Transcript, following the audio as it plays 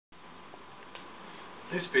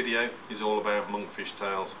This video is all about monkfish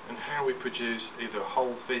tails and how we produce either a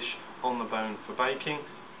whole fish on the bone for baking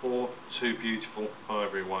or two beautiful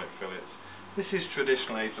ivory white fillets. This is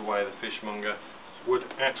traditionally the way the fishmonger would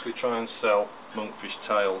actually try and sell monkfish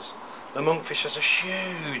tails. The monkfish has a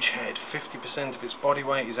huge head, 50% of its body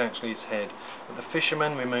weight is actually its head, but the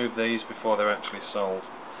fishermen remove these before they're actually sold.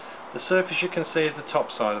 The surface you can see is the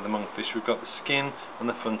top side of the monkfish. We've got the skin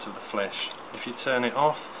and the front of the flesh. If you turn it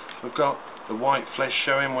off, we've got the white flesh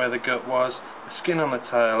showing where the gut was, the skin on the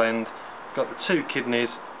tail end, got the two kidneys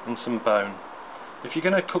and some bone. If you're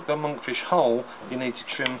going to cook the monkfish whole, you need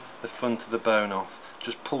to trim the front of the bone off.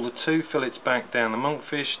 Just pull the two fillets back down the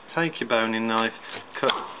monkfish, take your boning knife,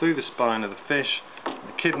 cut through the spine of the fish,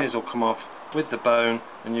 the kidneys will come off with the bone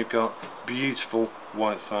and you've got beautiful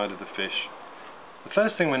white side of the fish. The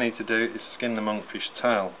first thing we need to do is skin the monkfish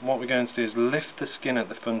tail. What we're going to do is lift the skin at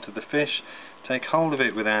the front of the fish, take hold of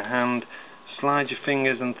it with our hand, slide your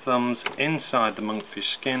fingers and thumbs inside the monkfish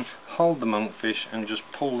skin, hold the monkfish and just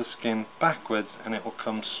pull the skin backwards and it will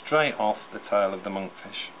come straight off the tail of the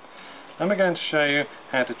monkfish. Then we're going to show you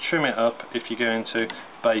how to trim it up if you're going to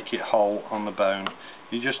bake it whole on the bone.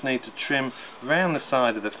 You just need to trim round the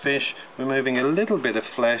side of the fish, removing a little bit of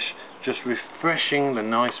flesh, just refreshing the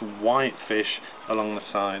nice white fish along the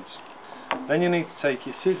sides. Then you need to take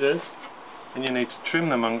your scissors and you need to trim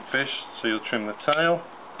the monkfish, so you'll trim the tail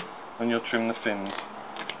and you'll trim the fins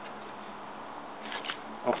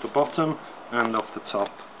off the bottom and off the top.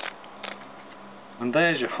 And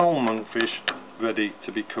there's your whole monkfish ready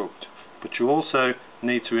to be cooked. But you also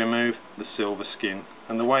need to remove the silver skin,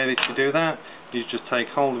 and the way that you do that is just take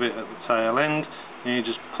hold of it at the tail end and you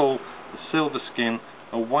just pull the silver skin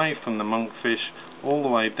away from the monkfish all the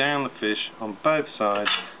way down the fish on both sides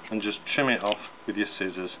and just trim it off with your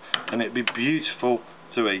scissors and it'd be beautiful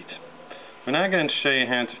to eat. We're now going to show you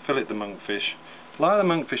how to fillet the monkfish. Lie the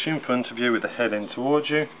monkfish in front of you with the head end towards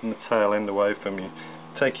you and the tail end away from you.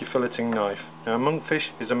 Take your filleting knife. Now, monkfish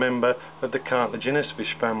is a member of the cartilaginous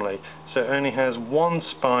fish family, so it only has one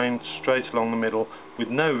spine straight along the middle with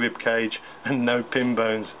no rib cage and no pin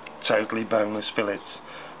bones, totally boneless fillets.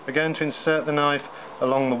 We're going to insert the knife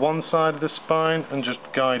along the one side of the spine and just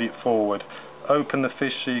guide it forward. Open the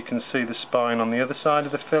fish so you can see the spine on the other side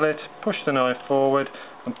of the fillet, push the knife forward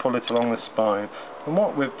and pull it along the spine. And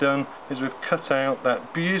what we've done is we've cut out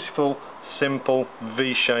that beautiful, simple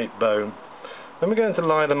V-shaped bone. Then we're going to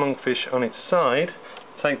lie the monkfish on its side,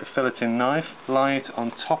 take the filleting knife, lie it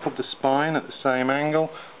on top of the spine at the same angle,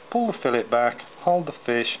 pull the fillet back, hold the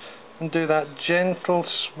fish and do that gentle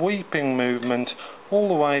sweeping movement all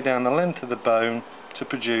the way down the length of the bone to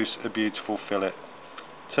produce a beautiful fillet.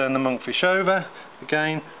 Turn the monkfish over,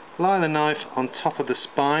 again lie the knife on top of the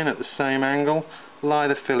spine at the same angle, lie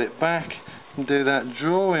the fillet back and do that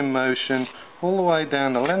drawing motion all the way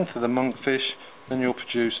down the length of the monkfish and you'll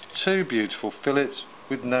produce two beautiful fillets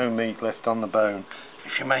with no meat left on the bone.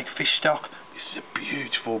 If you make fish stock, this is a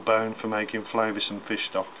beautiful bone for making flavoursome fish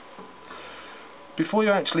stock. Before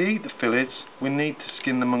you actually eat the fillets, we need to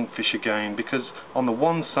skin the monkfish again, because on the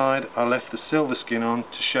one side I left the silver skin on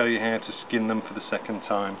to show you how to skin them for the second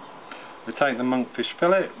time. We take the monkfish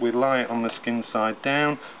fillet, we lie it on the skin side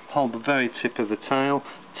down, hold the very tip of the tail,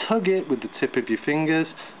 tug it with the tip of your fingers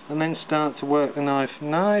and then start to work the knife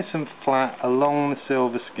nice and flat along the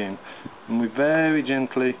silver skin, and we're very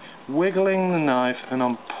gently wiggling the knife and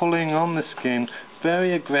I'm pulling on the skin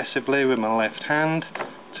very aggressively with my left hand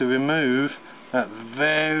to remove that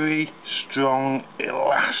very strong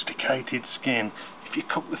elasticated skin. If you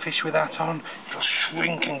cook the fish with that on, it'll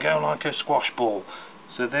shrink and go like a squash ball.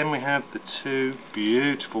 So then we have the two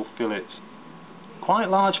beautiful fillets, quite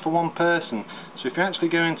large for one person. So if you're actually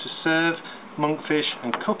going to serve monkfish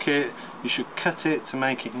and cook it, you should cut it to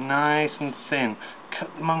make it nice and thin. Cut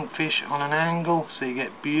the monkfish on an angle so you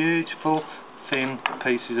get beautiful thin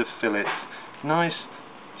pieces of fillet. Nice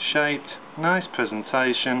shaped, nice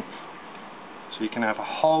presentation. So you can have a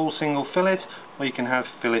whole single fillet or you can have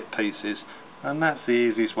fillet pieces, and that's the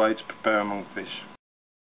easiest way to prepare a monkfish.